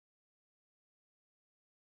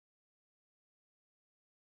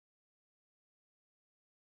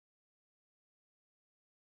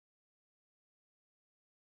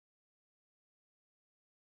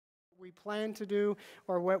we plan to do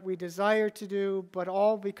or what we desire to do, but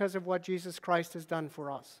all because of what Jesus Christ has done for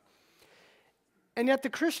us. And yet the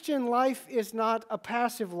Christian life is not a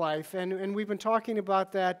passive life, and we've been talking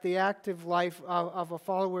about that, the active life of a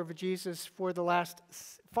follower of Jesus for the last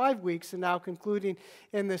 5 weeks and now concluding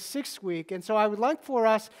in the 6th week. And so I would like for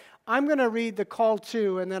us, I'm going to read the call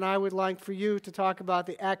to, and then I would like for you to talk about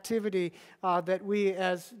the activity that we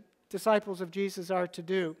as disciples of Jesus are to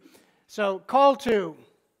do. So call to,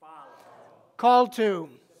 follow. Call to,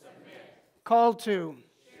 submit. Call to,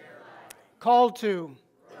 share life. Call to,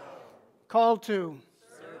 call to,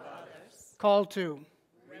 serve others. Call to,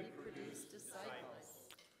 reproduce disciples.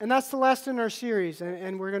 And that's the last in our series,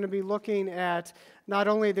 and we're going to be looking at not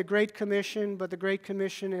only the Great Commission, but the Great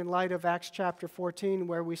Commission in light of Acts chapter 14,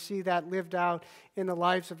 where we see that lived out in the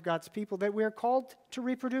lives of God's people, that we are called to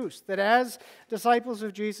reproduce, that as disciples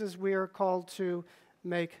of Jesus, we are called to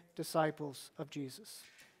make disciples of Jesus.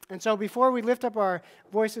 And so before we lift up our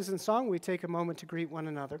voices in song, we take a moment to greet one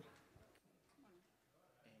another.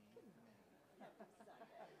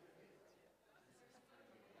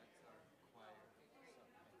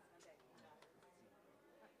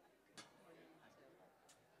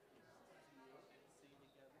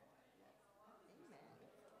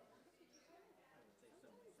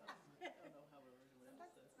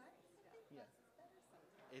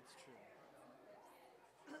 It's true.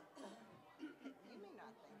 You may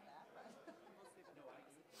not think that, but we'll see.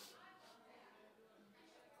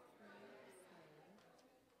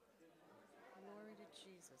 Glory to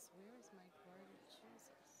Jesus. Where is my glory to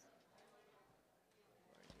Jesus?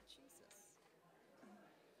 Glory to Jesus. So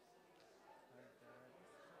we're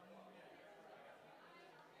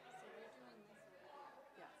doing this.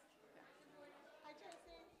 Yes. Hi,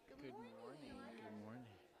 Jensen. Good morning. Good morning.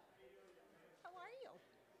 How are you?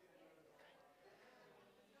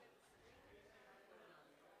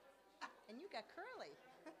 And you got curly.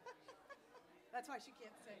 That's why she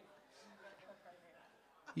can't sing.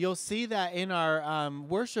 You'll see that in our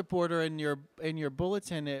worship order in your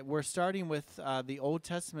bulletin. We're starting with the Old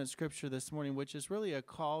Testament scripture this morning, which is really a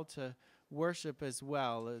call to worship as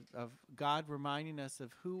well, of God reminding us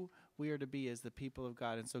of who we are to be as the people of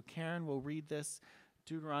God. And so Karen will read this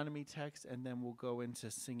Deuteronomy text, and then we'll go into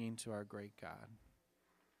singing to our great God.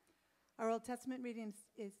 Our Old Testament reading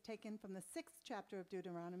is taken from the 6th chapter of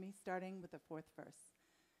Deuteronomy, starting with the 4th verse.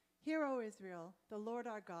 Hear, O Israel, the Lord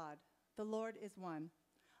our God, the Lord is one.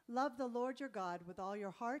 Love the Lord your God with all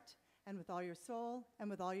your heart and with all your soul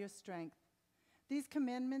and with all your strength. These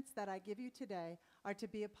commandments that I give you today are to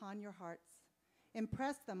be upon your hearts.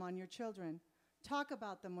 Impress them on your children. Talk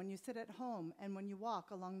about them when you sit at home and when you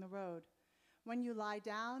walk along the road, when you lie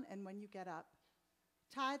down and when you get up.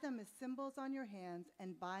 Tie them as symbols on your hands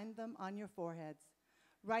and bind them on your foreheads.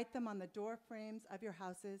 Write them on the door frames of your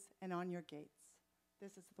houses and on your gates.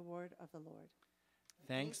 This is the word of the Lord.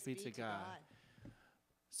 Thanks be to God.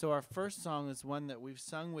 So our first song is one that we've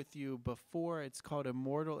sung with you before. It's called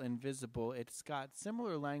Immortal Invisible. It's got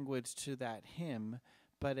similar language to that hymn,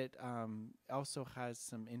 but it also has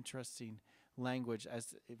some interesting language,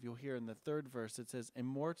 as if you'll hear in the 3rd verse. It says,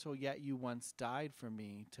 immortal, yet you once died for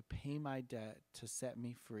me, to pay my debt, to set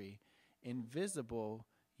me free. Invisible,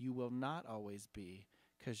 you will not always be,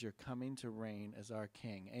 because you're coming to reign as our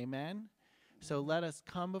King. Amen? So let us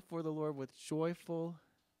come before the Lord with joyful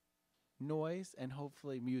noise and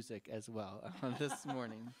hopefully music as well this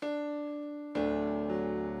morning.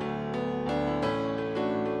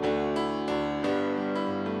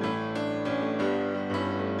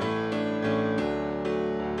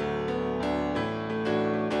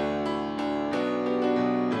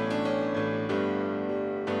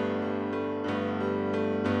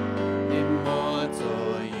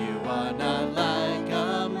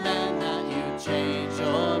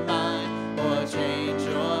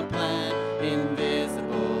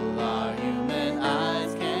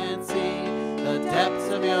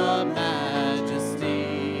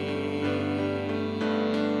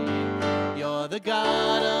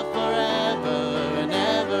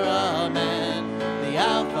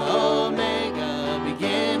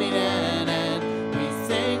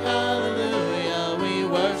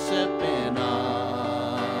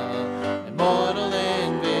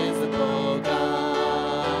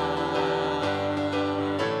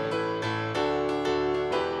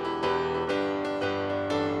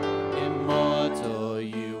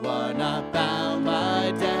 Not bound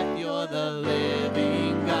by death, you're the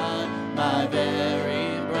living God, my very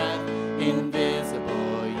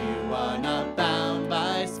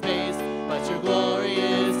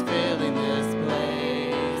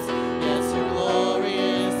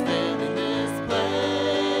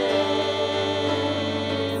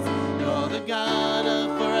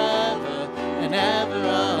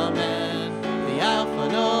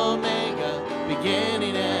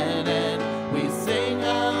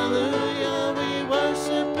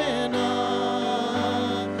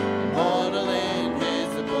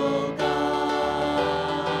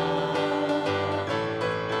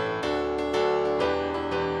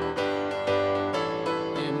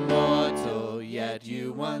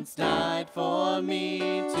once died for me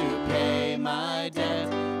to pay my debt,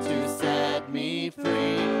 to set me free.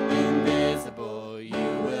 Invisible, you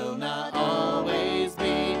will not always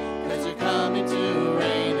be, 'cause you're coming to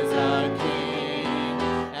reign as our King,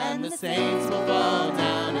 and the saints will fall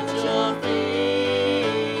down at your feet.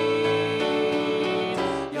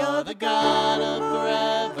 You're the God of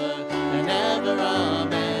forever and ever,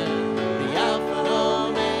 amen. The Alpha and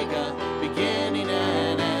Omega, beginning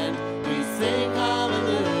and end. We sing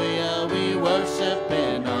hallelujah, we worship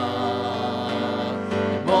in awe,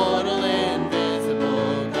 immortal,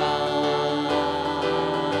 invisible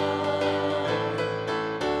God.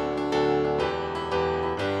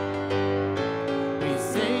 We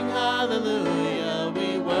sing hallelujah,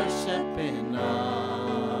 we worship in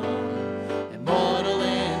awe, immortal,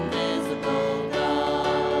 invisible God.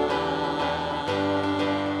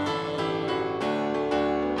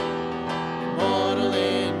 Immortal,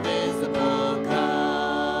 invisible God.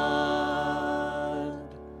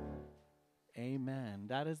 Amen.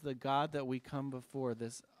 That is the God that we come before,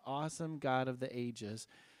 this awesome God of the ages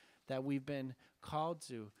that we've been called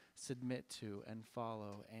to submit to and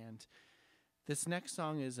follow. And this next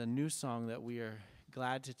song is a new song that we are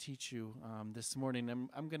glad to teach you this morning.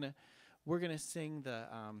 We're gonna sing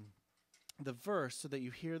the verse so that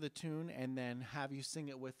you hear the tune, and then have you sing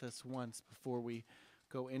it with us once before we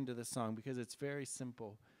go into the song, because it's very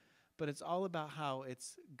simple. But it's all about how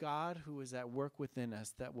it's God who is at work within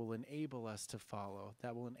us that will enable us to follow,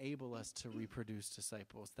 that will enable us to reproduce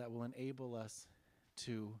disciples, that will enable us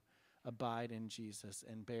to abide in Jesus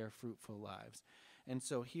and bear fruitful lives. And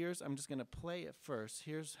so I'm just going to play it first.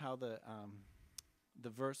 Here's how the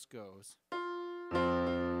verse goes.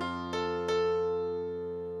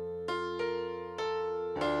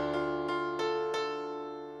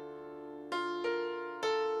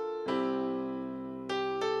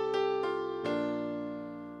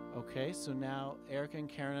 Okay, so now Erica and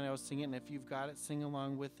Karen and I will sing it, and if you've got it, sing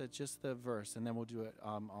along with just the verse, and then we'll do it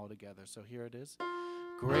all together. So here it is.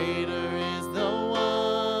 Greater is the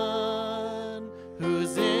one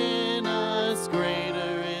who's in us,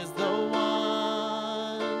 greater is the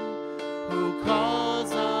one who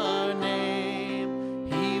calls our name,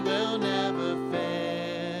 he will never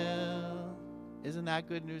fail. Isn't that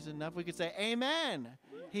good news enough? We could say amen.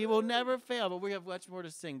 He will never fail, but we have much more to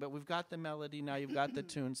sing. But we've got the melody now, you've got the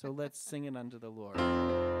tune, so let's sing it unto the Lord.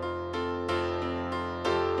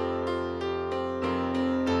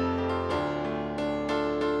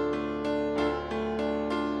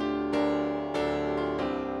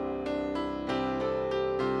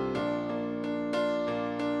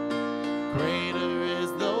 Greater is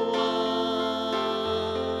the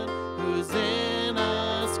one who's in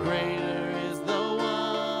us, greater is the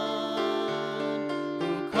one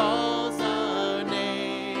who calls our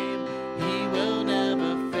name, he will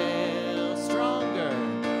never fail. Stronger,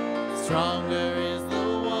 stronger is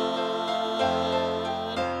the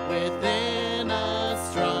one within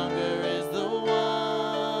us, stronger is the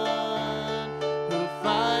one who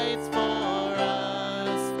fights for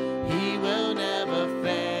us, he will never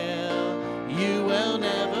fail. You will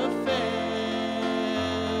never fail,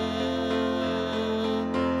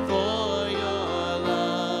 for your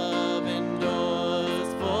love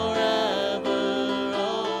endures forever.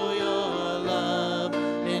 Oh, your love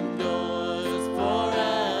endures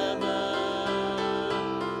forever.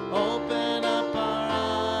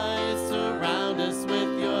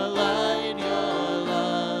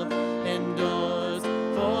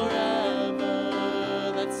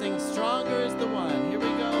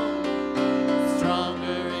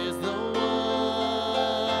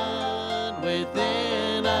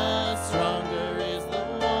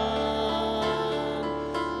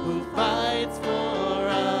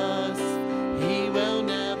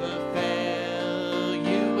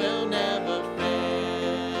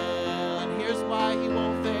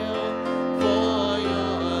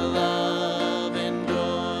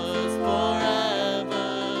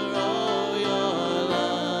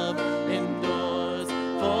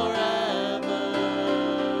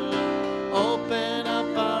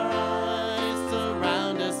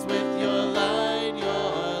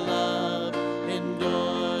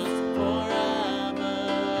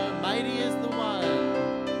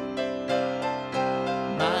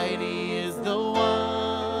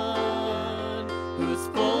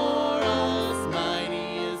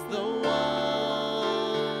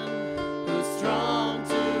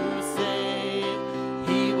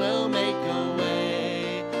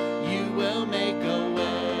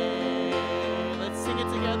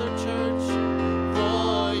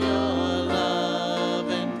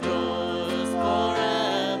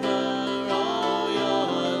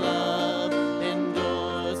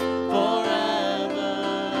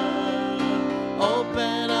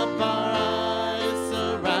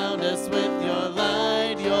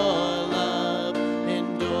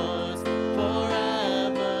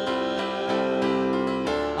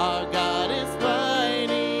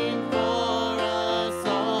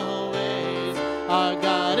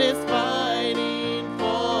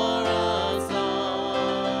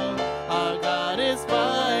 is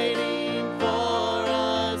fighting for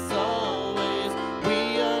us always.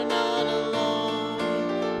 We are not alone.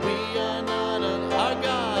 We are not alone. Our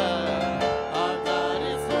God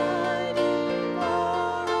is Fighting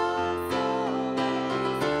for us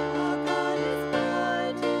always. Our God is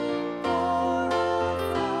fighting for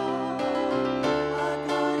us always. Our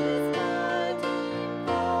God is fighting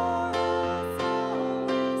for us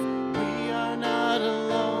always. We are not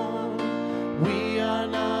alone. We are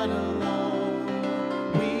not alone.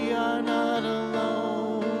 We are not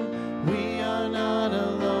alone. We are not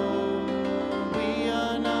alone. We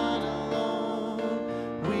are not alone.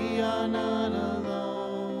 We are not alone.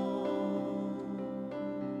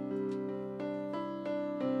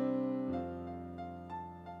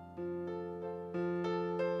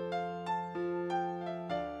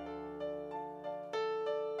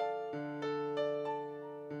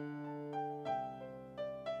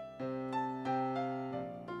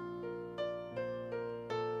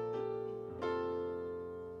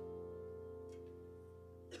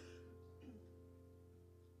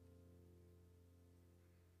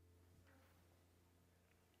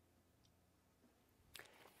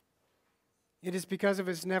 It is because of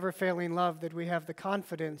his never-failing love that we have the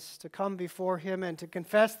confidence to come before him and to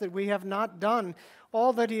confess that we have not done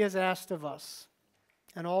all that he has asked of us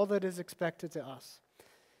and all that is expected to us.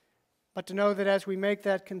 But to know that as we make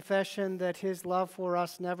that confession, that his love for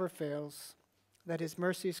us never fails, that his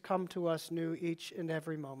mercies come to us new each and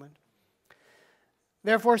every moment.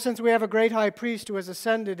 Therefore, since we have a great high priest who has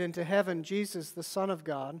ascended into heaven, Jesus, the Son of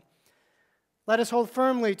God, let us hold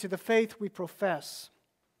firmly to the faith we profess.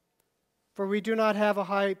 For we do not have a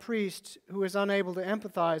high priest who is unable to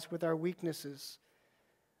empathize with our weaknesses,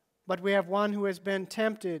 but we have one who has been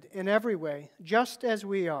tempted in every way, just as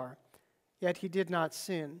we are, yet he did not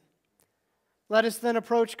sin. Let us then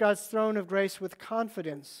approach God's throne of grace with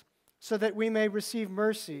confidence, so that we may receive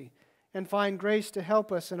mercy and find grace to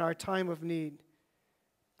help us in our time of need.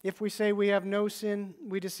 If we say we have no sin,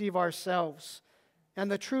 we deceive ourselves, and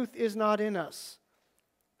the truth is not in us.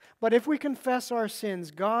 But if we confess our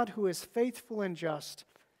sins, God, who is faithful and just,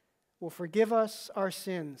 will forgive us our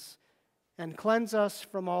sins and cleanse us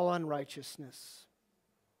from all unrighteousness.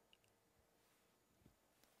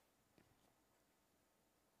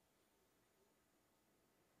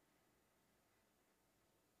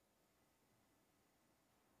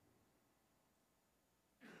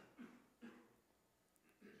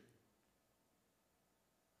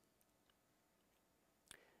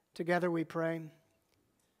 Together we pray.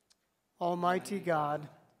 Almighty God,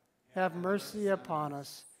 have mercy upon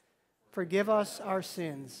us, forgive us our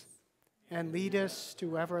sins, and lead us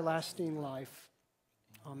to everlasting life.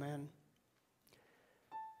 Amen.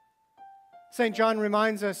 St. John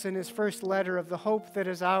reminds us in his first letter of the hope that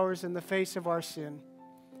is ours in the face of our sin,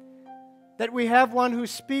 that we have one who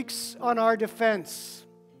speaks on our defense,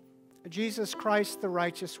 Jesus Christ, the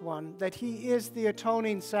righteous one, that he is the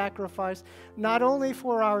atoning sacrifice, not only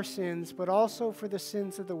for our sins, but also for the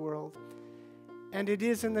sins of the world. And it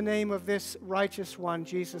is in the name of this righteous one,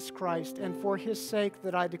 Jesus Christ, and for his sake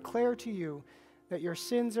that I declare to you that your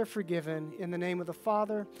sins are forgiven, in the name of the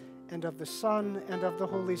Father, and of the Son, and of the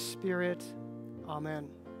Holy Spirit. Amen.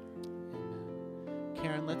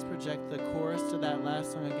 Karen, let's project the chorus to that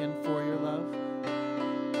last song again, For Your Love.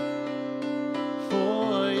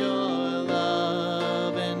 For your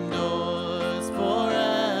love endures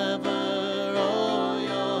forever. Oh,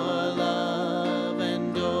 your love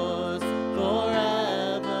endures forever.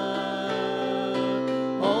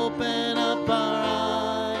 Open up our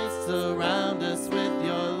eyes, surround us with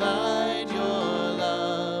your light. Your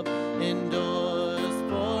love endures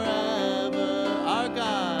forever. Our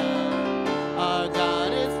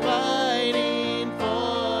God is fighting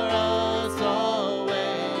for us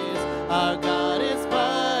always. Our God is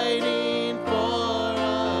fighting for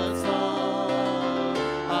us all.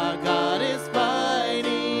 Our God is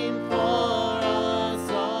fighting for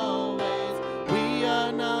us always. We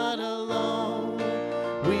are not alone.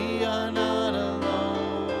 We are not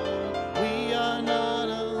alone. We are not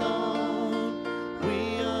alone.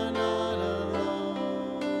 We are not alone.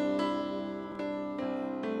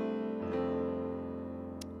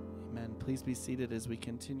 Amen. Please be seated as we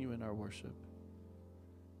continue in our worship.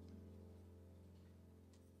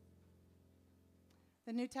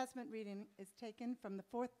 The New Testament reading is taken from the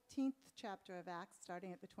 14th chapter of Acts,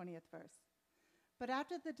 starting at the 20th verse. But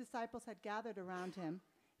after the disciples had gathered around him,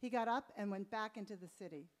 he got up and went back into the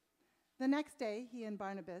city. The next day, he and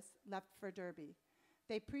Barnabas left for Derbe.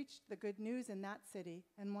 They preached the good news in that city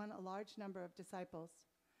and won a large number of disciples.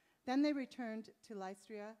 Then they returned to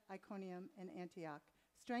Lystra, Iconium, and Antioch,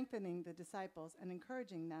 strengthening the disciples and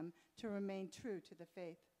encouraging them to remain true to the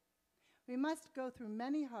faith. We must go through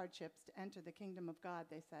many hardships to enter the kingdom of God,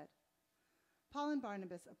 they said. Paul and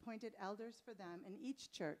Barnabas appointed elders for them in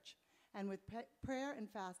each church, and with prayer and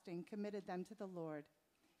fasting committed them to the Lord,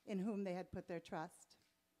 in whom they had put their trust.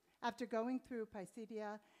 After going through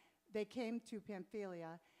Pisidia, they came to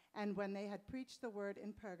Pamphylia, and when they had preached the word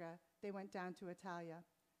in Perga, they went down to Italia.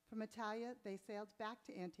 From Italia, they sailed back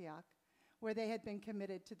to Antioch, where they had been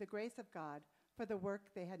committed to the grace of God for the work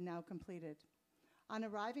they had now completed. On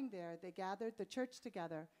arriving there, they gathered the church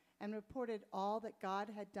together and reported all that God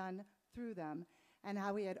had done through them and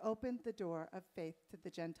how he had opened the door of faith to the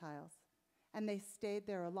Gentiles. And they stayed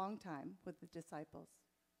there a long time with the disciples.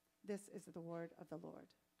 This is the word of the Lord.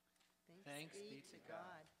 Thanks be to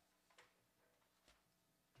God.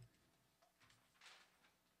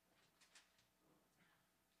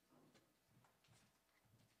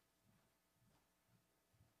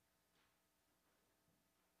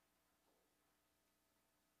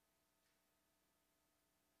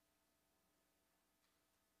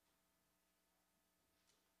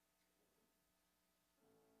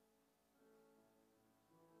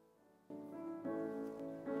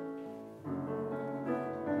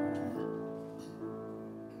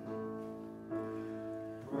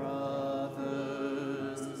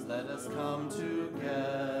 Brothers, let us come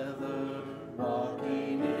together,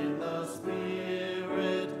 walking in the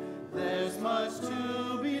Spirit. There's much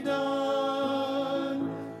to be done.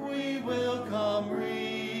 We will come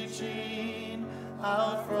reaching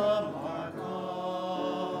out from our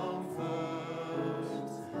comforts,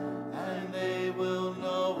 and they will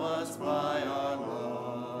know us by our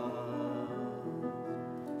love.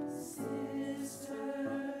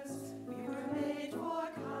 Sisters, we were made for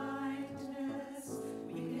kindness.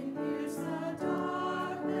 We can pierce the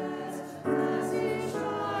darkness as He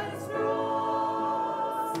shines through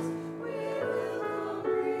us. We will come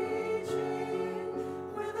reaching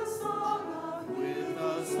with a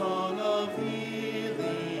song of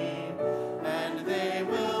healing, and they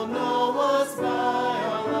will know us by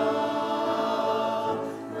our love.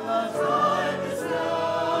 The time is now.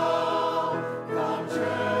 Come,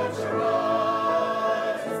 church,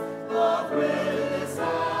 arise. Love with His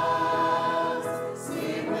hands,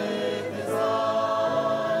 see with His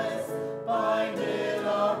eyes. Bind it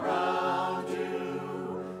around you.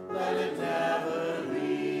 Let it never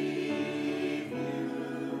leave you.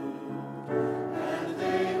 And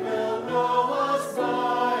they will know us by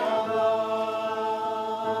our love.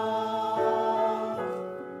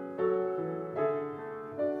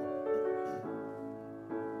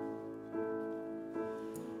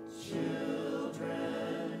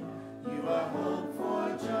 Children, you are hope for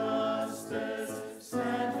justice.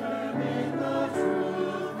 Stand firm in the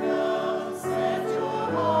truth now. Set your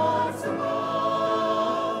hearts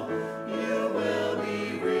above. You will be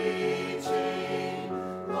reaching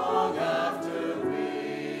long after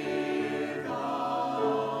we're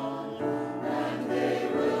gone, and they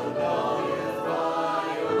will know you by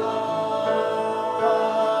your love.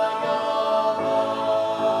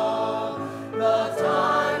 The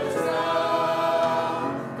time is now.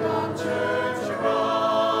 Come, church,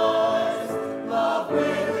 arise. Love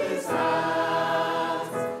with His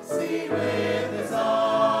hands, see with His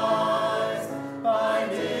eyes.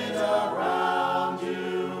 Bind it around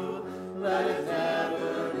you. Let it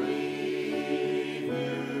never leave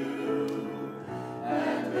you.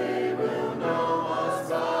 And they will know us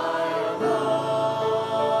by our love.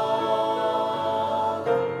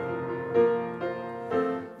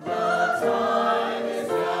 The time is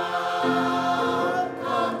now.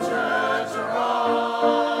 Come, church,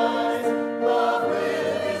 arise. Love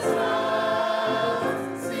with His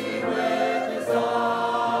hands, see with His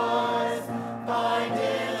eyes. Bind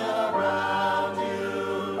it around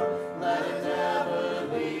you. Let it never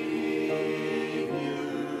leave you.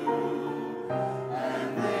 And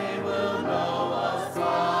they will know us by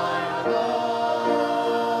our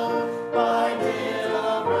love. Bind it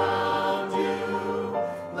around you.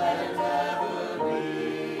 Let it never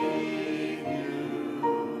leave you.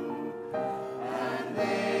 And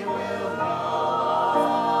they will know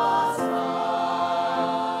us by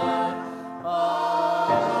our love.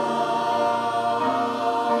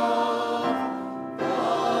 The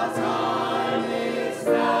time is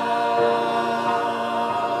now.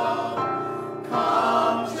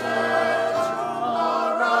 Come, church,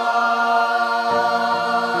 arise.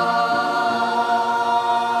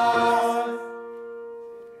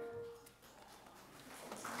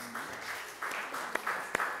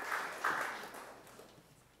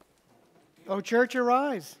 Oh, church,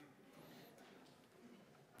 arise.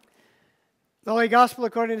 The Holy Gospel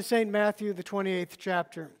according to St. Matthew, the 28th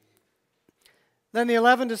chapter. Then the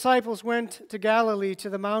 11 disciples went to Galilee, to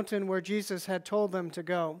the mountain where Jesus had told them to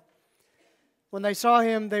go. When they saw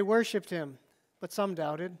him, they worshipped him, but some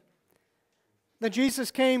doubted. Then Jesus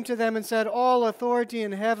came to them and said, "All authority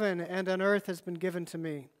in heaven and on earth has been given to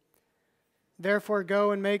me. Therefore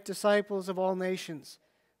go and make disciples of all nations,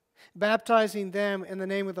 baptizing them in the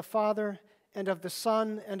name of the Father and of the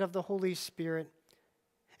Son and of the Holy Spirit,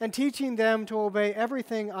 and teaching them to obey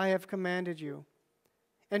everything I have commanded you.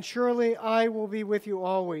 And surely I will be with you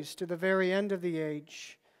always to the very end of the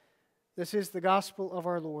age." This is the gospel of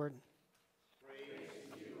our Lord.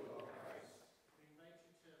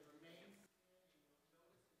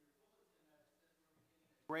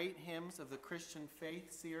 Great Hymns of the Christian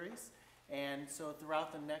Faith series. And so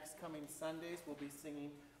throughout the next coming Sundays, we'll be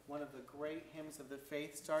singing one of the great hymns of the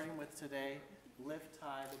faith, starting with today, Lift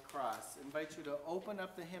High the Cross. I invite you to open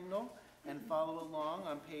up the hymnal and follow along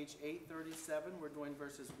on page 837. We're doing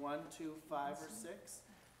verses 1, 2, 5, or 6.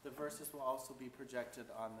 The verses will also be projected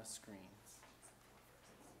on the screens.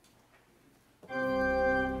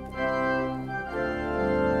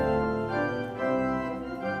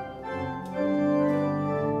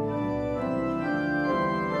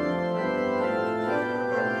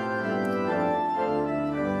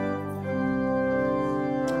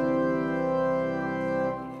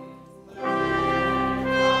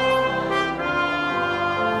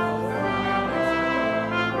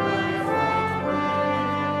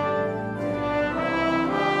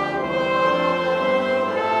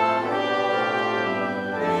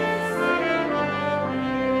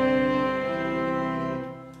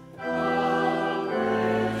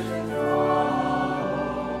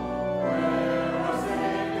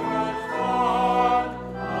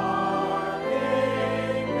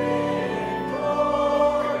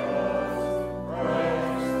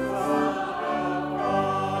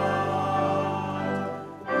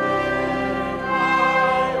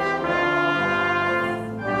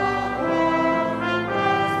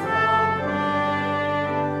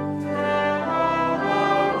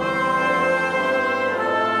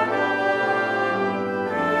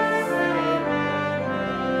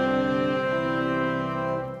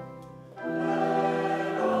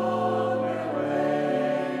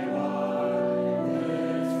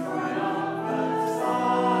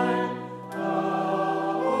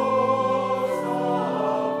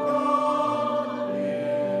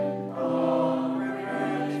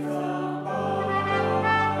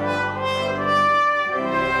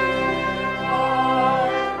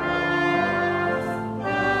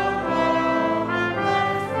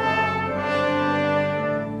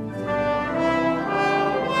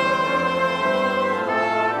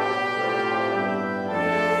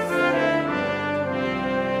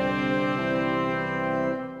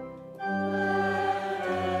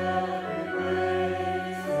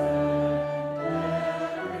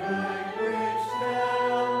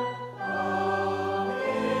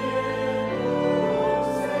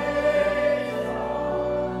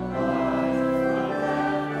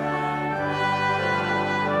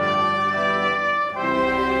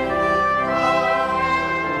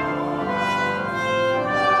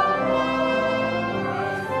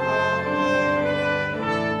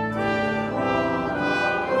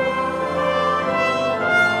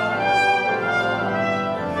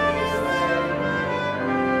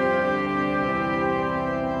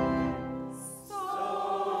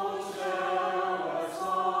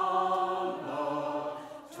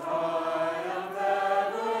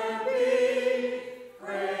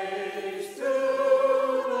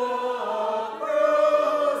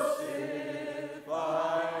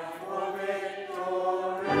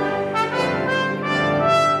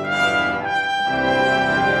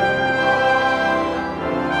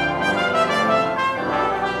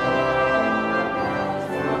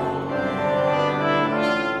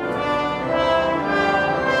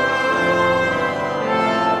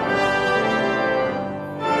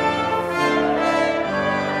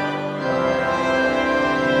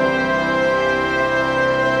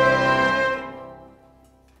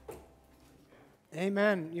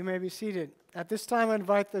 Amen. You may be seated. At this time, I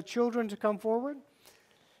invite the children to come forward.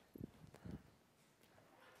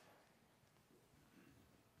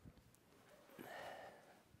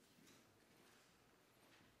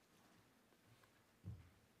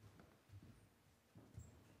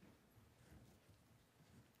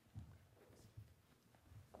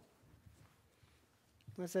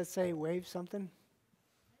 What's that say? Wave something?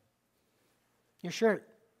 Your shirt.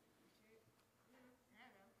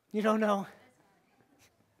 You don't know?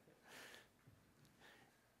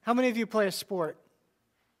 How many of you play a sport?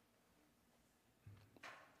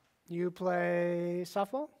 You play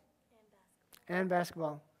softball? And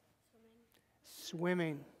basketball.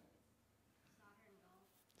 Swimming.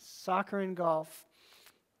 Soccer and golf.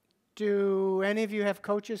 Do any of you have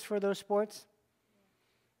coaches for those sports?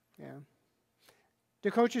 Yeah. Do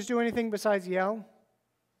coaches do anything besides yell?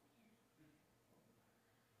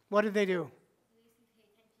 What do they do?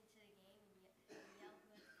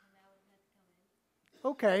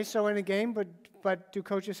 Okay, so in a game, but do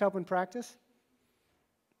coaches help in practice?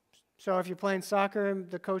 So if you're playing soccer,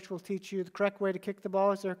 the coach will teach you the correct way to kick the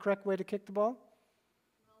ball. Is there a correct way to kick the ball?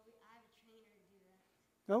 I have a trainer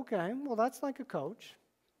to do that. Okay, well, that's like a coach.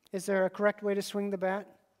 Is there a correct way to swing the bat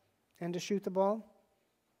and to shoot the ball?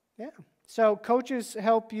 Yeah. So coaches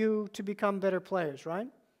help you to become better players, right?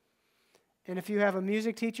 And if you have a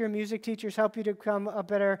music teachers help you to become a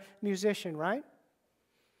better musician, right?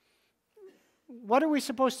 What are we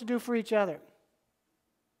supposed to do for each other?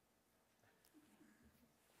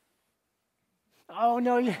 Oh,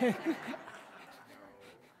 no.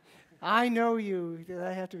 I know you.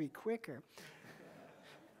 I have to be quicker.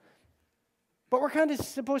 But we're kind of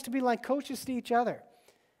supposed to be like coaches to each other.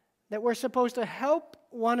 That we're supposed to help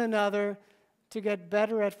one another to get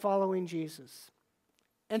better at following Jesus.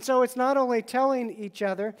 And so it's not only telling each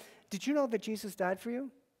other, did you know that Jesus died for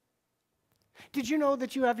you? Did you know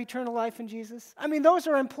that you have eternal life in Jesus? I mean, those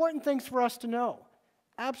are important things for us to know.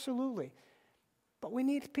 Absolutely. But we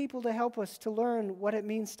need people to help us to learn what it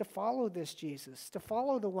means to follow this Jesus, to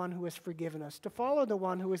follow the one who has forgiven us, to follow the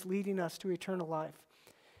one who is leading us to eternal life.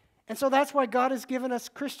 And so that's why God has given us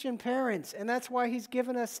Christian parents, and that's why He's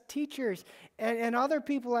given us teachers and other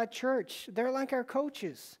people at church. They're like our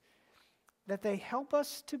coaches, that they help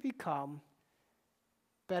us to become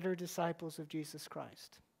better disciples of Jesus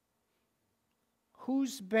Christ.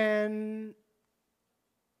 Who's been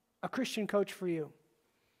a Christian coach for you?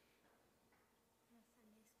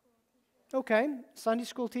 Okay, Sunday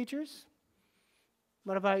school teachers.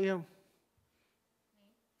 What about you?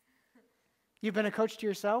 You've been a coach to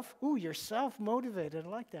yourself? Ooh, you're self-motivated. I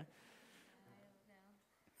like that.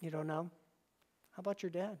 You don't know? How about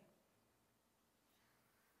your dad?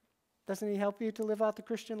 Doesn't he help you to live out the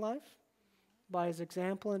Christian life? By his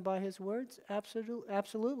example and by his words?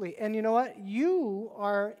 Absolutely. And you know what? You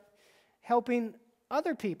are helping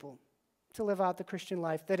other people to live out the Christian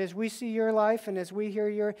life. That as we see your life and as we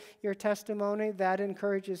hear your testimony, that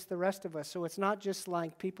encourages the rest of us. So it's not just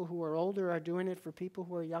like people who are older are doing it for people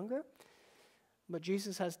who are younger, but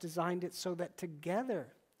Jesus has designed it so that together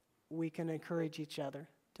we can encourage each other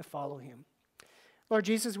to follow Him. Lord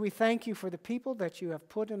Jesus, we thank you for the people that you have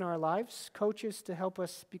put in our lives, coaches to help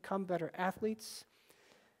us become better athletes,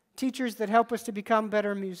 teachers that help us to become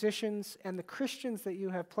better musicians, and the Christians that you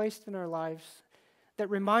have placed in our lives that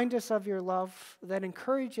remind us of your love, that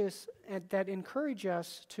encourage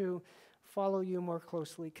us to follow you more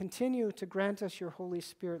closely. Continue to grant us your Holy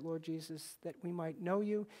Spirit, Lord Jesus, that we might know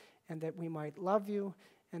you and that we might love you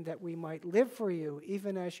and that we might live for you,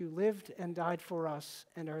 even as you lived and died for us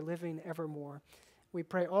and are living evermore. We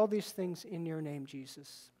pray all these things in your name,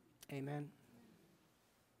 Jesus. Amen.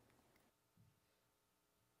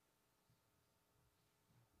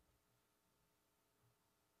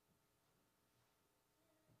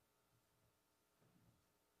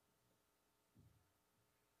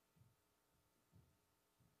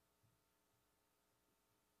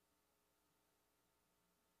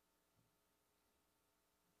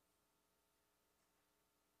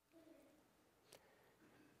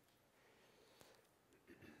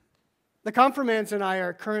 The confirmands and I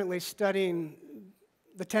are currently studying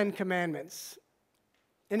the 10 Commandments.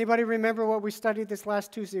 Anybody remember what we studied this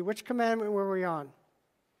last Tuesday? Which commandment were we on?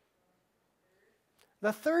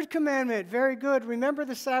 The third commandment. Very good. Remember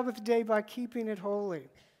the Sabbath day by keeping it holy.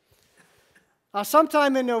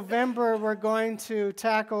 Sometime in November, we're going to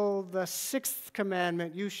tackle the sixth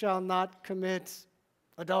commandment, you shall not commit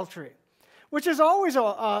adultery, which is always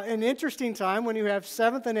an interesting time when you have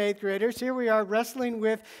 7th and 8th graders. Here we are wrestling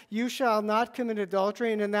with you shall not commit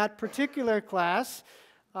adultery, and in that particular class,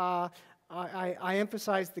 I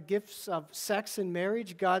emphasize the gifts of sex and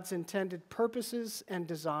marriage, God's intended purposes and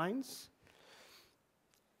designs.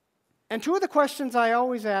 And two of the questions I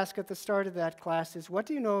always ask at the start of that class is, what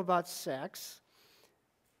do you know about sex?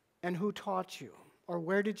 And who taught you? Or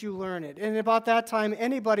where did you learn it? And about that time,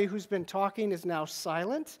 anybody who's been talking is now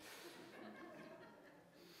silent.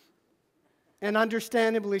 And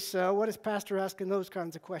understandably so. What is Pastor asking those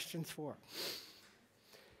kinds of questions for?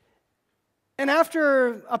 And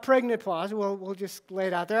after a pregnant pause, we'll just lay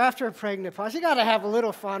it out there. After a pregnant pause, you got to have a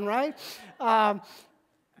little fun, right?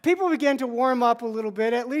 people began to warm up a little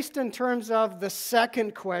bit, at least in terms of the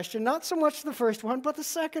second question. Not so much the first one, but the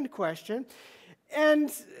second question.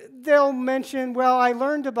 And they'll mention, well, I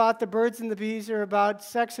learned about the birds and the bees or about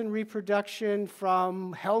sex and reproduction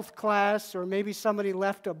from health class, or maybe somebody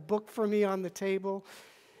left a book for me on the table.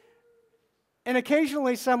 And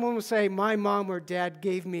occasionally someone will say, my mom or dad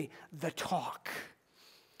gave me the talk.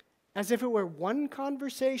 As if it were one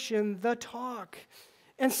conversation, the talk.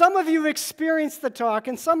 And some of you have experienced the talk,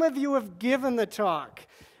 and some of you have given the talk.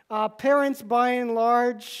 Parents, by and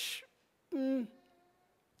large, they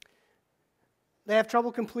have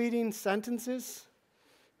trouble completing sentences.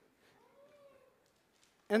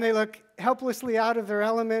 And they look helplessly out of their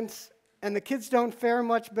element. And the kids don't fare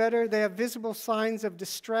much better. They have visible signs of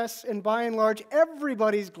distress. And by and large,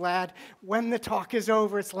 everybody's glad when the talk is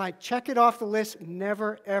over. It's like, check it off the list,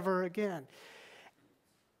 never, ever again.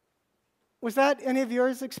 Was that any of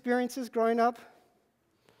yours experiences growing up?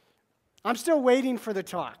 I'm still waiting for the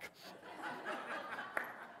talk.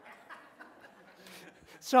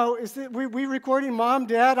 So is we recording Mom,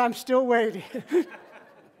 Dad? I'm still waiting.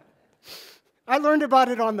 I learned about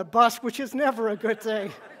it on the bus, which is never a good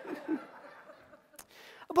thing.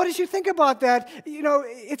 But as you think about that,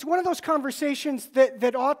 it's one of those conversations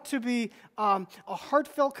that ought to be a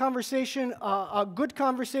heartfelt conversation, a good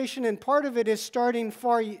conversation, and part of it is starting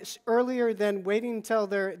far earlier than waiting until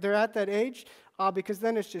they're at that age, because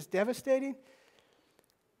then it's just devastating.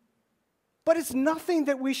 But it's nothing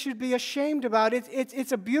that we should be ashamed about.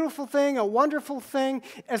 It's a beautiful thing, a wonderful thing,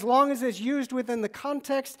 as long as it's used within the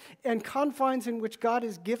context and confines in which God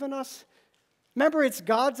has given us. Remember, it's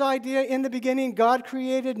God's idea. In the beginning, God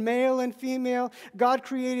created male and female. God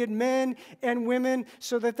created men and women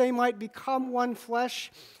so that they might become one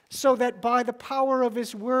flesh, so that by the power of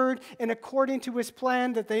His word and according to His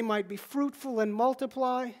plan, that they might be fruitful and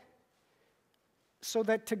multiply, so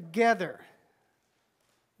that together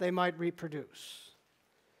they might reproduce.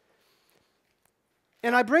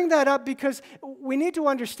 And I bring that up because we need to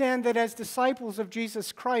understand that as disciples of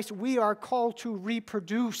Jesus Christ, we are called to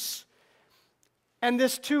reproduce. And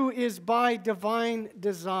this too is by divine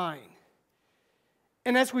design.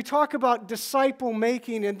 And as we talk about disciple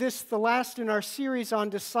making, and this the last in our series on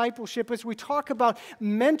discipleship, as we talk about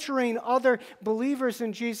mentoring other believers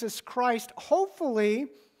in Jesus Christ, hopefully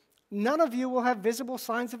none of you will have visible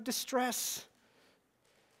signs of distress.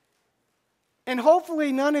 And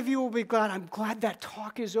hopefully none of you will be glad, I'm glad that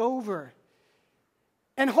talk is over.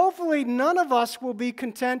 And hopefully none of us will be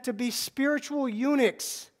content to be spiritual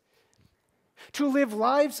eunuchs, to live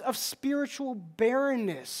lives of spiritual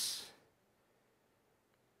barrenness.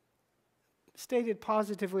 Stated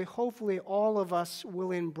positively, hopefully all of us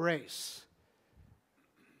will embrace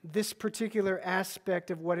this particular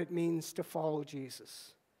aspect of what it means to follow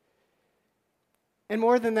Jesus. And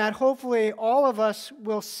more than that, hopefully all of us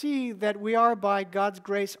will see that we are, by God's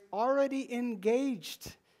grace, already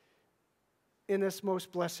engaged in this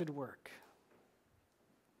most blessed work.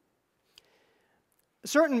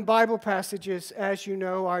 Certain Bible passages, as you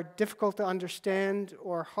know, are difficult to understand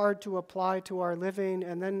or hard to apply to our living,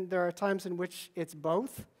 and then there are times in which it's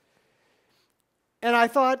both. And I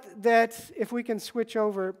thought that if we can switch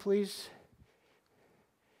over, please.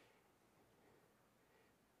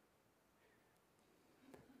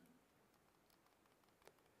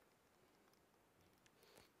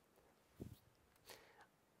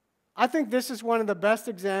 I think this is one of the best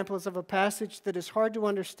examples of a passage that is hard to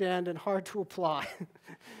understand and hard to apply.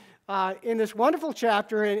 In this wonderful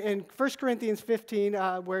chapter in 1 Corinthians 15,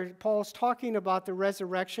 where Paul's talking about the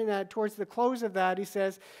resurrection, towards the close of that, he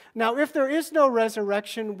says, now if there is no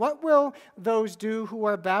resurrection, what will those do who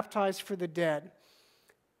are baptized for the dead?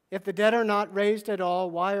 If the dead are not raised at all,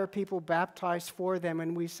 why are people baptized for them?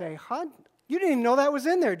 And we say, huh? You didn't even know that was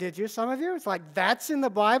in there, did you, some of you? It's like, that's in the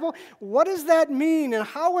Bible? What does that mean, and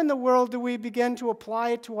how in the world do we begin to apply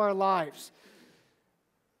it to our lives?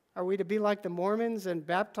 Are we to be like the Mormons and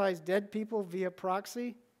baptize dead people via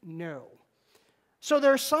proxy? No. So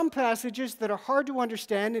there are some passages that are hard to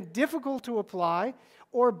understand and difficult to apply,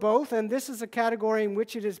 or both, and this is a category in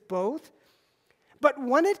which it is both. But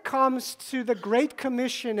when it comes to the Great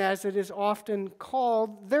Commission, as it is often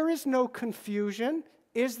called, there is no confusion,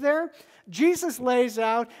 is there? Jesus lays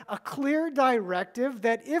out a clear directive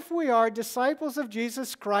that if we are disciples of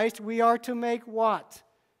Jesus Christ, we are to make what?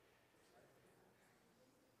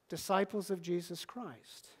 Disciples of Jesus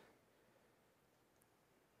Christ.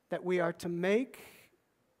 That we are to make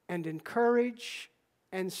and encourage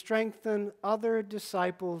and strengthen other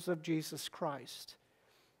disciples of Jesus Christ.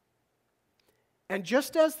 And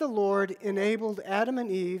just as the Lord enabled Adam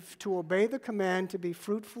and Eve to obey the command to be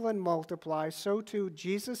fruitful and multiply, so too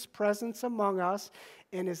Jesus' presence among us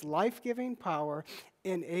and his life-giving power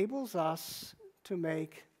enables us to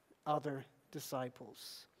make other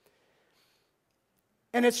disciples.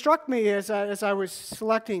 And it struck me as I was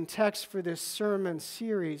selecting texts for this sermon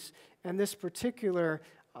series, and this particular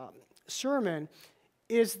sermon,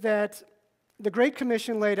 is that the Great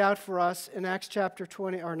Commission laid out for us in Acts chapter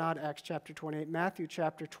 20, or not Acts chapter 28, Matthew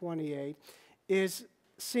chapter 28, is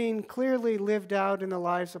seen clearly lived out in the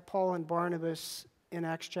lives of Paul and Barnabas in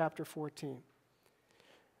Acts chapter 14.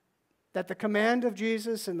 That the command of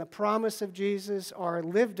Jesus and the promise of Jesus are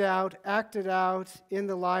lived out, acted out in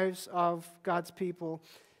the lives of God's people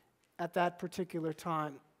at that particular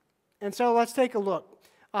time. And so let's take a look.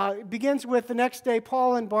 It begins with the next day,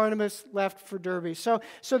 Paul and Barnabas left for Derbe. So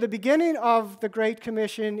the beginning of the Great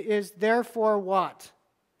Commission is therefore what?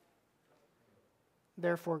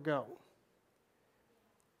 Therefore go.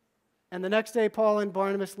 And the next day, Paul and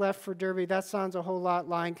Barnabas left for Derbe. That sounds a whole lot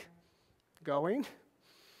like going.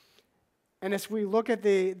 And as we look at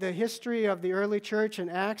the history of the early church in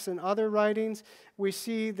Acts and other writings, we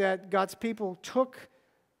see that God's people took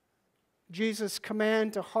Jesus'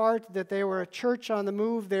 command to heart, that they were a church on the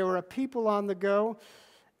move, they were a people on the go.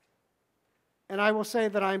 And I will say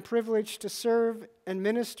that I'm privileged to serve and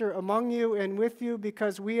minister among you and with you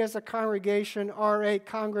because we as a congregation are a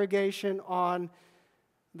congregation on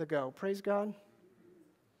the go. Praise God.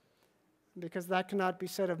 Because that cannot be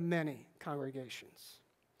said of many congregations.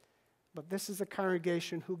 But this is a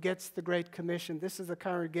congregation who gets the Great Commission. This is a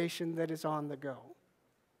congregation that is on the go.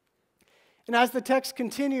 And as the text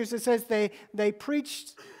continues, it says they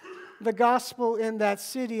preached the gospel in that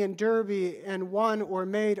city in Derbe and won or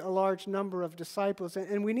made a large number of disciples.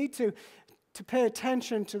 And we need to pay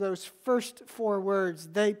attention to those first four words.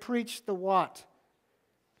 They preached the what?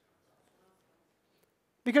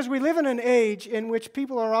 Because we live in an age in which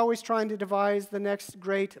people are always trying to devise the next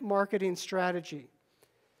great marketing strategy.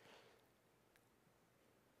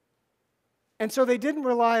 And so they didn't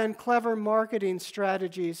rely on clever marketing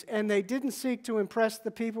strategies, and they didn't seek to impress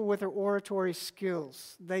the people with their oratory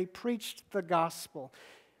skills. They preached the gospel.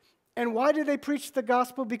 And why did they preach the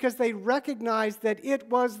gospel? Because they recognized that it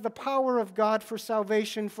was the power of God for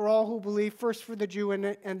salvation for all who believe, first for the Jew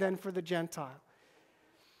and then for the Gentile.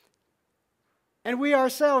 And we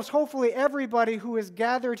ourselves, hopefully everybody who is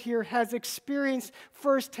gathered here, has experienced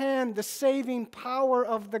firsthand the saving power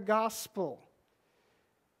of the gospel.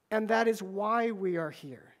 And that is why we are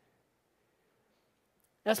here.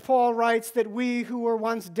 As Paul writes, that we who were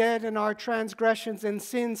once dead in our transgressions and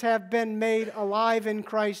sins have been made alive in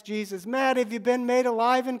Christ Jesus. Matt, have you been made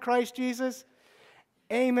alive in Christ Jesus?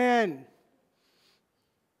 Amen.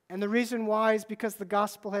 And the reason why is because the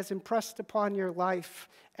gospel has impressed upon your life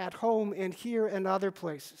at home and here and other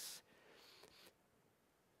places.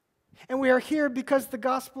 And we are here because the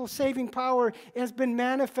gospel saving power has been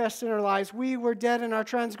manifest in our lives. We were dead in our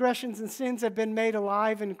transgressions and sins have been made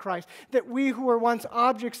alive in Christ. That we who were once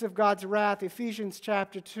objects of God's wrath, Ephesians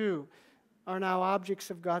chapter 2, are now objects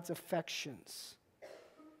of God's affections.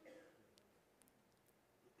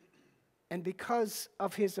 And because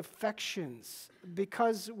of his affections,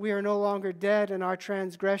 because we are no longer dead in our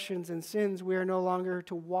transgressions and sins, we are no longer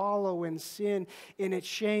to wallow in sin, in its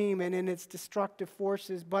shame and in its destructive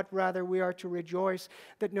forces, but rather we are to rejoice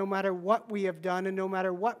that no matter what we have done and no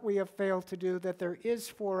matter what we have failed to do, that there is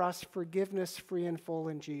for us forgiveness free and full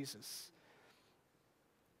in Jesus.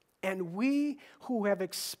 And we who have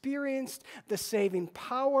experienced the saving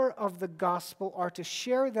power of the gospel are to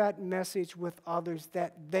share that message with others,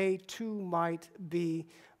 that they too might be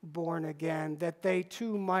born again, that they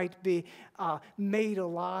too might be made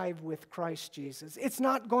alive with Christ Jesus. It's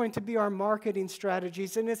not going to be our marketing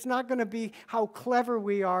strategies, and it's not going to be how clever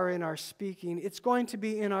we are in our speaking. It's going to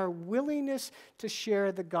be in our willingness to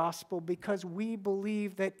share the gospel, because we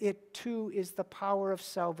believe that it too is the power of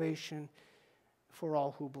salvation for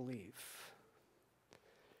all who believe.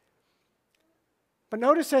 But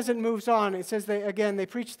notice as it moves on, it says they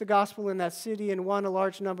preached the gospel in that city and won a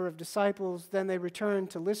large number of disciples. Then they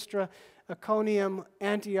returned to Lystra, Iconium,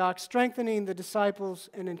 Antioch, strengthening the disciples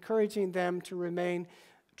and encouraging them to remain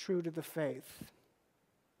true to the faith.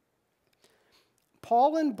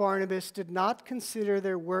 Paul and Barnabas did not consider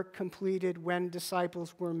their work completed when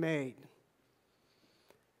disciples were made.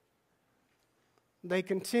 They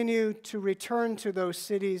continued to return to those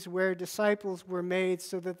cities where disciples were made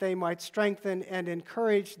so that they might strengthen and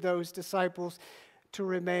encourage those disciples to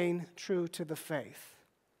remain true to the faith.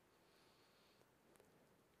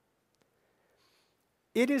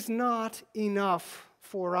 It is not enough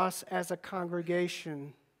for us as a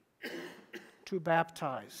congregation to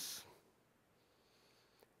baptize.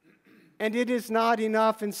 And it is not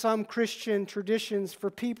enough in some Christian traditions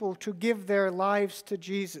for people to give their lives to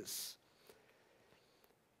Jesus.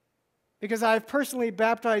 Because I've personally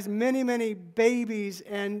baptized many, many babies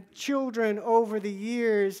and children over the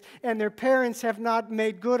years, and their parents have not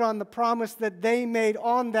made good on the promise that they made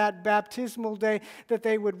on that baptismal day, that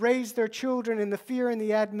they would raise their children in the fear and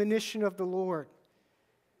the admonition of the Lord.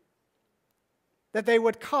 That they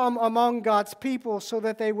would come among God's people so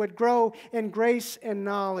that they would grow in grace and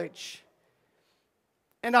knowledge.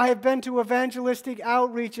 And I have been to evangelistic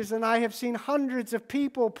outreaches, and I have seen hundreds of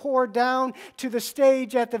people pour down to the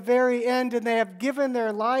stage at the very end, and they have given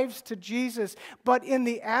their lives to Jesus. But in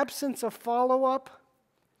the absence of follow-up,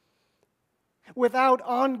 without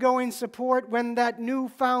ongoing support, when that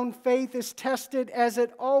newfound faith is tested, as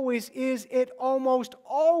it always is, it almost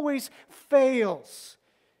always fails.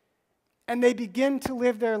 And they begin to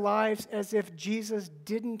live their lives as if Jesus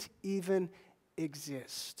didn't even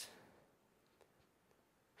exist.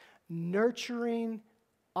 Nurturing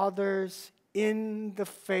others in the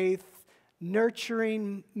faith,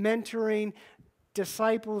 nurturing, mentoring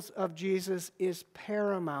disciples of Jesus is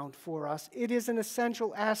paramount for us. It is an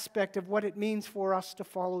essential aspect of what it means for us to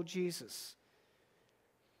follow Jesus.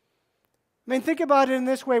 I mean, think about it in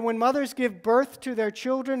this way. When mothers give birth to their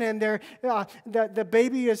children and the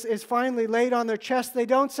baby is finally laid on their chest, they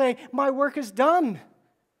don't say, "My work is done."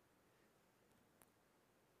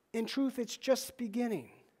 In truth, it's just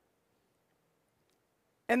beginning.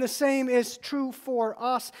 And the same is true for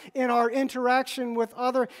us in our interaction with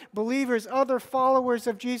other believers, other followers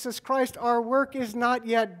of Jesus Christ. Our work is not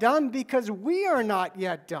yet done because we are not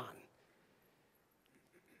yet done.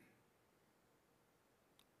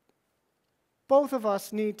 Both of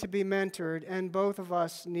us need to be mentored, and both of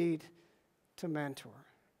us need to mentor.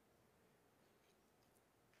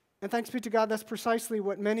 And thanks be to God, that's precisely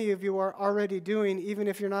what many of you are already doing, even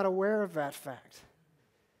if you're not aware of that fact.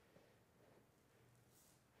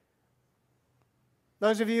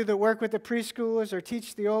 Those of you that work with the preschoolers or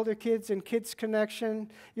teach the older kids in Kids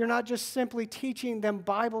Connection, you're not just simply teaching them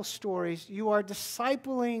Bible stories, you are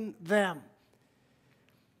discipling them.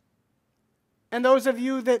 And those of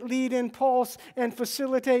you that lead in Pulse and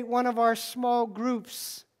facilitate one of our small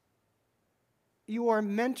groups, you are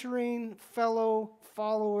mentoring fellow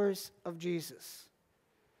followers of Jesus.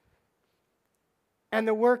 And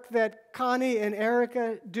the work that Connie and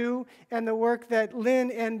Erica do, and the work that Lynn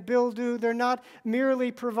and Bill do, they're not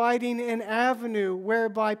merely providing an avenue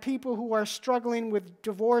whereby people who are struggling with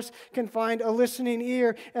divorce can find a listening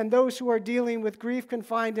ear, and those who are dealing with grief can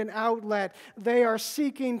find an outlet. They are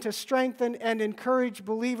seeking to strengthen and encourage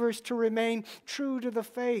believers to remain true to the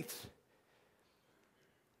faith.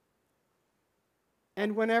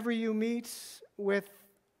 And whenever you meet with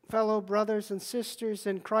fellow brothers and sisters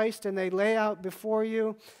in Christ, and they lay out before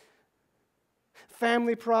you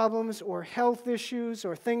family problems or health issues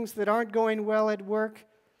or things that aren't going well at work.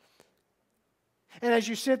 And as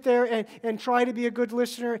you sit there and try to be a good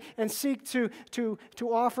listener and seek to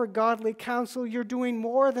offer godly counsel, you're doing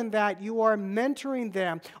more than that. You are mentoring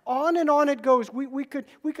them. On and on it goes. We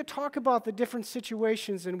could talk about the different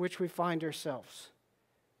situations in which we find ourselves.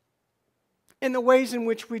 In the ways in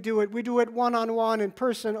which we do it one-on-one, in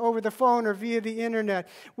person, over the phone, or via the internet,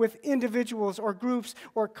 with individuals or groups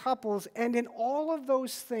or couples. And in all of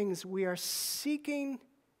those things, we are seeking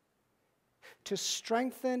to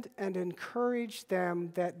strengthen and encourage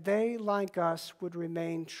them that they, like us, would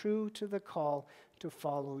remain true to the call to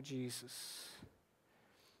follow Jesus.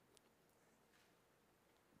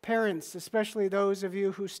 Parents, especially those of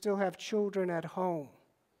you who still have children at home,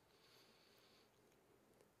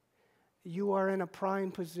 you are in a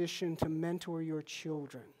prime position to mentor your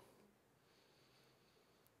children.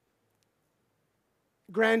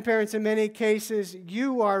 Grandparents, in many cases,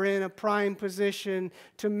 you are in a prime position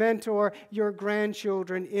to mentor your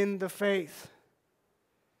grandchildren in the faith.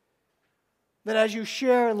 That as you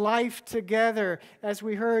share life together, as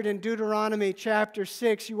we heard in Deuteronomy chapter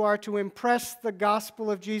 6, you are to impress the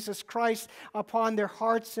gospel of Jesus Christ upon their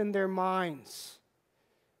hearts and their minds.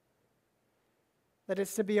 That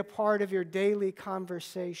it's to be a part of your daily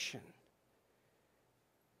conversation.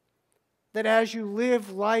 That as you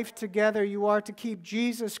live life together, you are to keep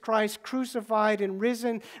Jesus Christ crucified and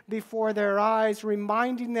risen before their eyes,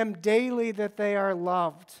 reminding them daily that they are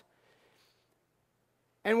loved.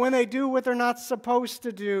 And when they do what they're not supposed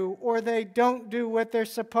to do, or they don't do what they're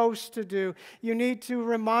supposed to do, you need to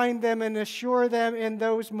remind them and assure them in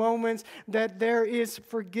those moments that there is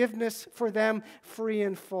forgiveness for them free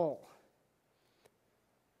and full.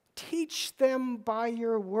 teach them by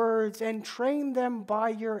your words and train them by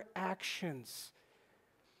your actions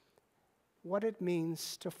what it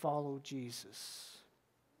means to follow Jesus.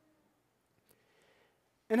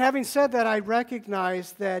 And having said that, I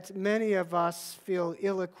recognize that many of us feel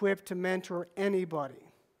ill-equipped to mentor anybody,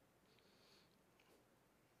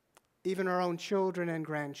 even our own children and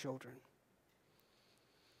grandchildren.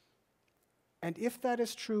 And if that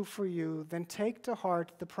is true for you, then take to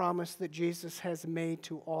heart the promise that Jesus has made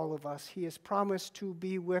to all of us. He has promised to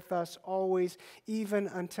be with us always, even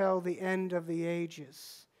until the end of the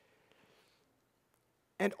ages.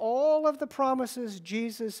 And all of the promises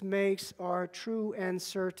Jesus makes are true and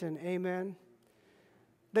certain. Amen?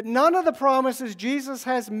 That none of the promises Jesus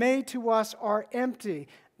has made to us are empty.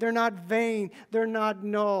 They're not vain. They're not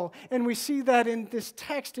null. And we see that in this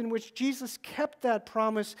text in which Jesus kept that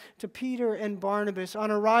promise to Peter and Barnabas. On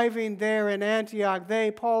arriving there in Antioch, they,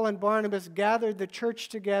 Paul and Barnabas, gathered the church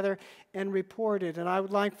together and reported. And I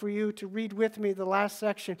would like for you to read with me the last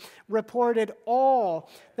section. Reported all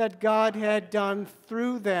that God had done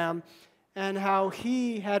through them and how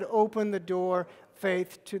He had opened the door,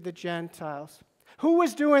 faith, to the Gentiles. Who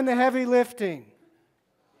was doing the heavy lifting?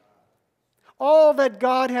 All that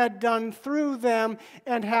God had done through them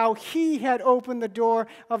and how He had opened the door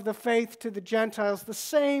of the faith to the Gentiles. The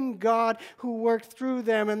same God who worked through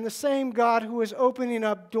them and the same God who is opening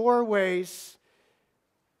up doorways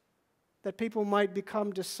that people might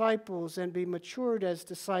become disciples and be matured as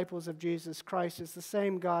disciples of Jesus Christ is the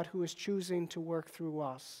same God who is choosing to work through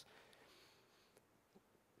us.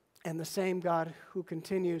 And the same God who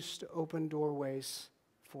continues to open doorways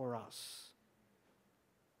for us.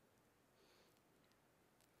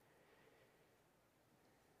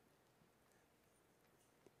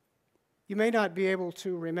 You may not be able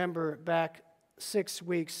to remember back 6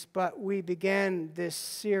 weeks, but we began this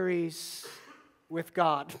series with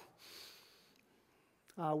God,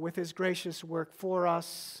 with His gracious work for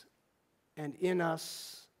us and in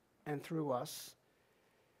us and through us.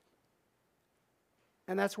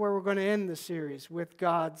 And that's where we're going to end the series, with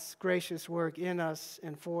God's gracious work in us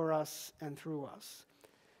and for us and through us.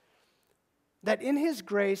 That in His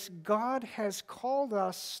grace, God has called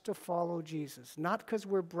us to follow Jesus. Not because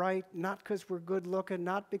we're bright, not because we're good looking,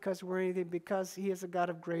 not because we're anything, because He is a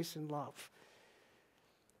God of grace and love.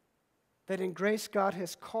 That in grace, God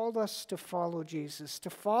has called us to follow Jesus,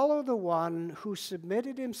 to follow the one who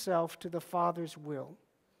submitted Himself to the Father's will,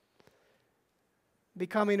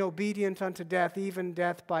 becoming obedient unto death, even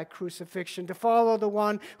death by crucifixion, to follow the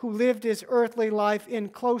one who lived His earthly life in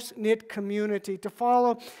close-knit community, to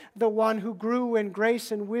follow the one who grew in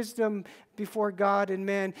grace and wisdom before God and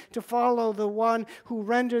men, to follow the one who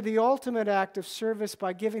rendered the ultimate act of service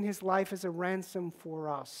by giving His life as a ransom for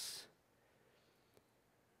us,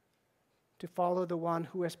 to follow the one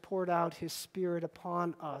who has poured out His Spirit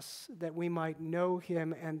upon us that we might know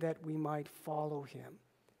Him and that we might follow Him.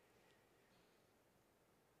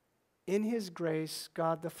 In His grace,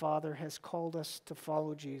 God the Father has called us to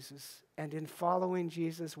follow Jesus. And in following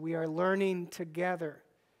Jesus, we are learning together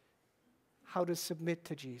how to submit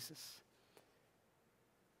to Jesus.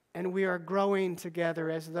 And we are growing together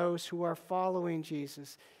as those who are following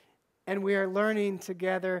Jesus. And we are learning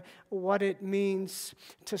together what it means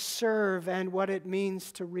to serve and what it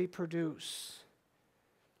means to reproduce.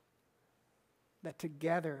 That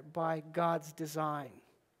together, by God's design,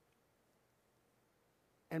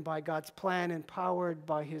 and by God's plan, empowered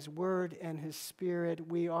by His Word and His Spirit,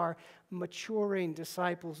 we are maturing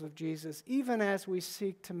disciples of Jesus, even as we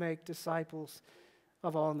seek to make disciples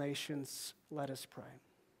of all nations. Let us pray.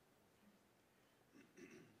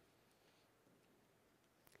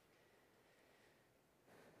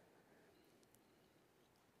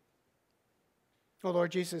 Oh,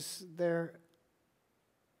 Lord Jesus, there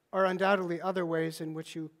are undoubtedly other ways in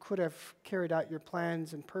which You could have carried out Your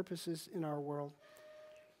plans and purposes in our world.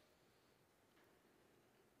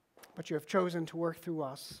 But You have chosen to work through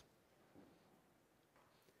us.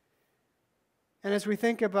 And as we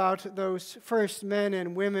think about those first men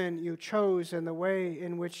and women You chose and the way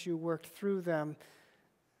in which You worked through them,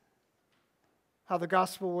 how the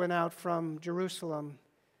gospel went out from Jerusalem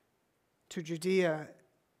to Judea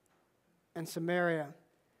and Samaria,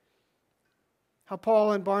 how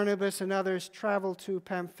Paul and Barnabas and others traveled to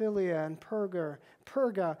Pamphylia and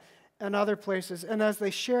Perga and other places, and as they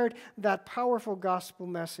shared that powerful gospel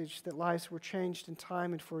message, that lives were changed in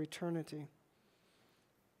time and for eternity.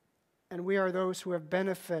 And we are those who have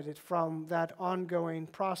benefited from that ongoing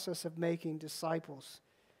process of making disciples.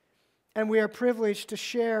 And we are privileged to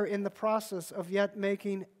share in the process of yet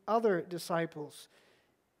making other disciples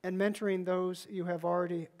and mentoring those You have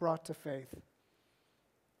already brought to faith.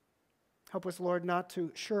 Help us, Lord, not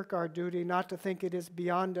to shirk our duty, not to think it is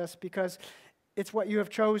beyond us, because it's what you have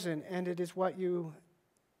chosen, and it is what you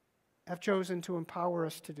have chosen to empower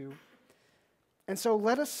us to do. And so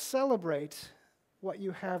let us celebrate what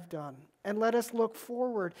you have done, and let us look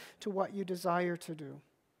forward to what you desire to do.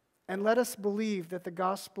 And let us believe that the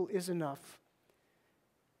gospel is enough.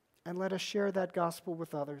 And let us share that gospel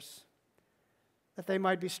with others, that they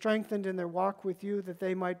might be strengthened in their walk with you, that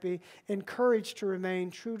they might be encouraged to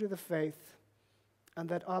remain true to the faith, and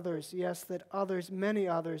that others, yes, that others, many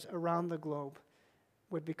others around the globe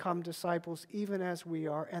would become disciples even as we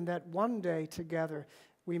are, and that one day together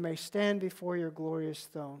we may stand before your glorious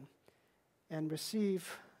throne and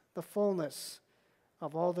receive the fullness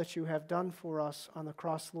of all that you have done for us on the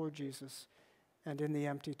cross, Lord Jesus, and in the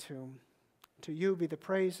empty tomb. To you be the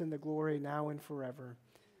praise and the glory now and forever.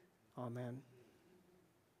 Amen.